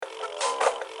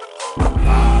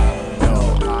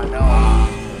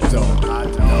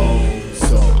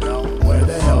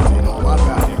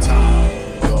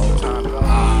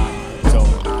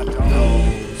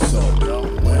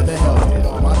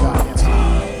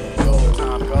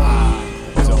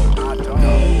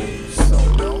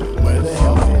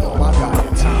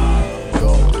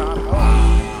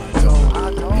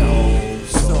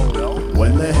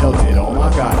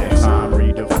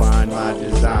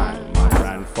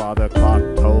Father clock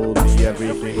told me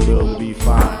everything will be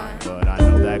fine, but I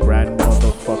know that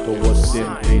grandmotherfucker was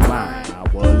simply lying. I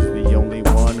was the only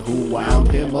one who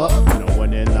wound him up. No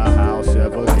one in the house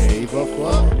ever gave a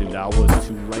fuck, and I was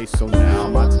too late, so now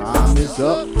my time is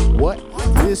up. What?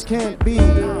 This can't be.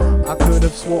 I could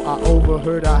have swore I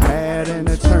overheard I had an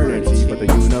eternity, but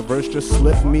the universe just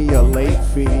slipped me a late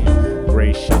fee.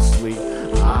 Graciously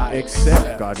I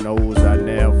accept. God knows I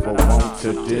never want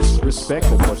to disrespect,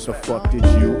 but what the fuck did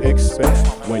you expect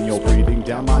when you're breathing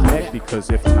down my neck? Because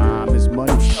if time is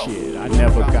money, shit, I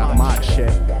never got my check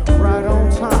right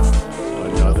on time.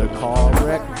 Another car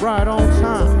wreck right on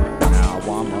time. Now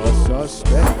I'm a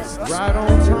suspect right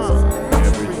on time.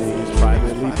 Everything is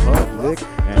privately public,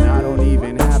 and I don't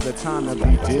even have the time to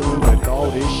be dealing with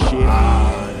all this shit.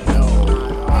 I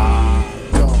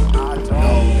don't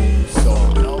know, so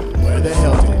where the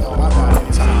hell did all my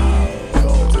goddamn time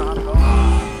go?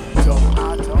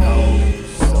 I don't know,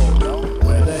 so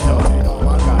where the hell did all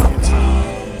my goddamn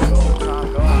time go? I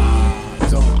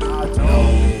don't know,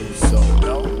 so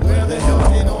where the hell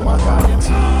did all my goddamn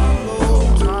time go?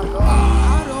 I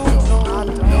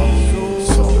don't know,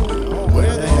 so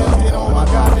where the hell did all my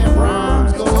goddamn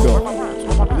rhymes go?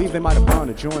 I believe they might have gone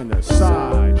to join the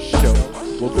sideshow.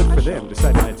 Well, good for them,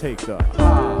 deciding to take the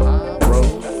high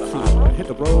road. Hit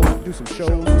the road, do some shows,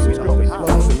 some scripted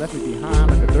flows, and left me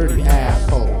behind like a dirty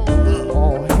asshole.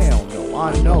 Oh hell no,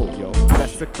 I know, yo.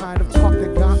 That's the kind of talk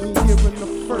that got me here in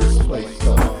the first place,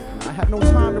 though. And I have no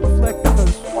time to reflect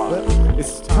because, well,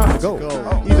 it's time to go.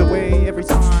 Either way, every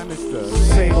time it's the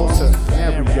same old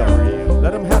scenario.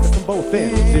 Let them have it from both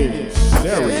ends. It's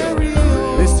stereo.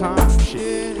 This time,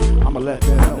 shit, I'ma let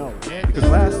them know. Because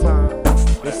last time,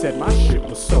 they said my shit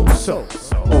was so.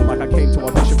 Oh, like I came to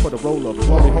audition for the role of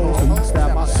glory holes who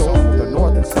stab my soul. The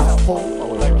north and south pole.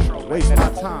 Oh, waste my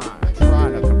time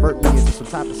trying to convert me into some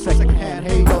type of second-hand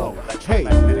halo. Hey,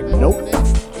 nope.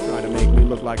 Trying to make me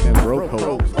look like them broke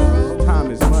hoes. Time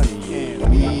is money, and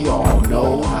we all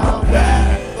know how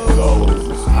that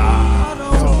goes. I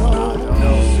don't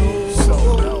know, so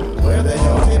where the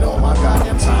hell did all my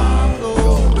goddamn time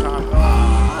go?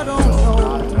 I don't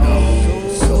know,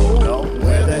 so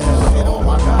where the hell did all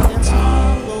my goddamn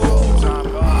time go?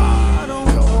 I don't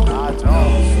know,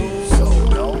 so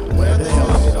where the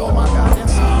hell did all my goddamn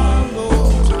time go?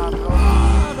 I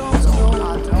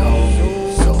don't know,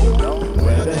 so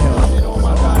where the hell did all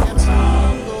my goddamn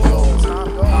time go?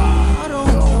 I don't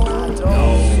know,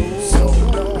 so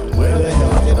where the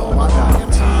hell did all my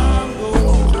goddamn time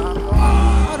go?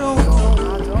 I don't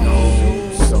know,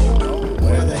 so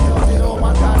where the hell did all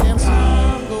my goddamn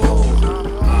time go?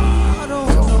 I don't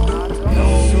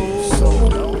know, so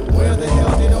where the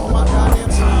hell did all my goddamn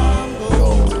time go?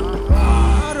 I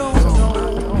don't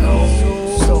know,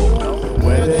 so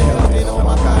where the hell did all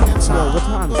my goddamn time go? What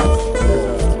time is it?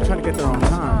 I'm trying to get there on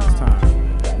time this time.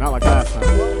 Not like last time.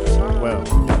 Well,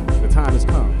 the time has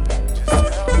come.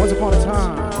 Once upon a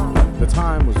time, the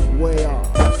time was way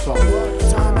off. So,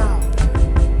 time out.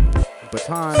 But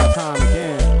time and time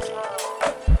again,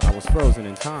 I was frozen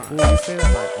in time. Well, you say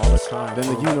that like all the time. Then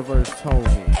the universe told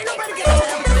me.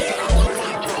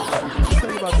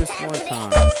 Tell you about this one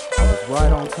time. I was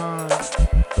right on time,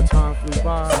 but time flew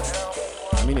by.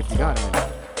 I mean, if you got a minute,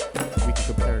 we can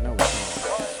compare notes on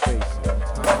space and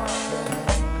time.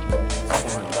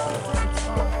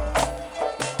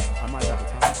 I might have a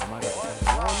time.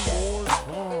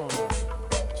 One more song.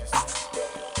 Is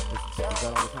that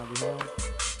all the time we have?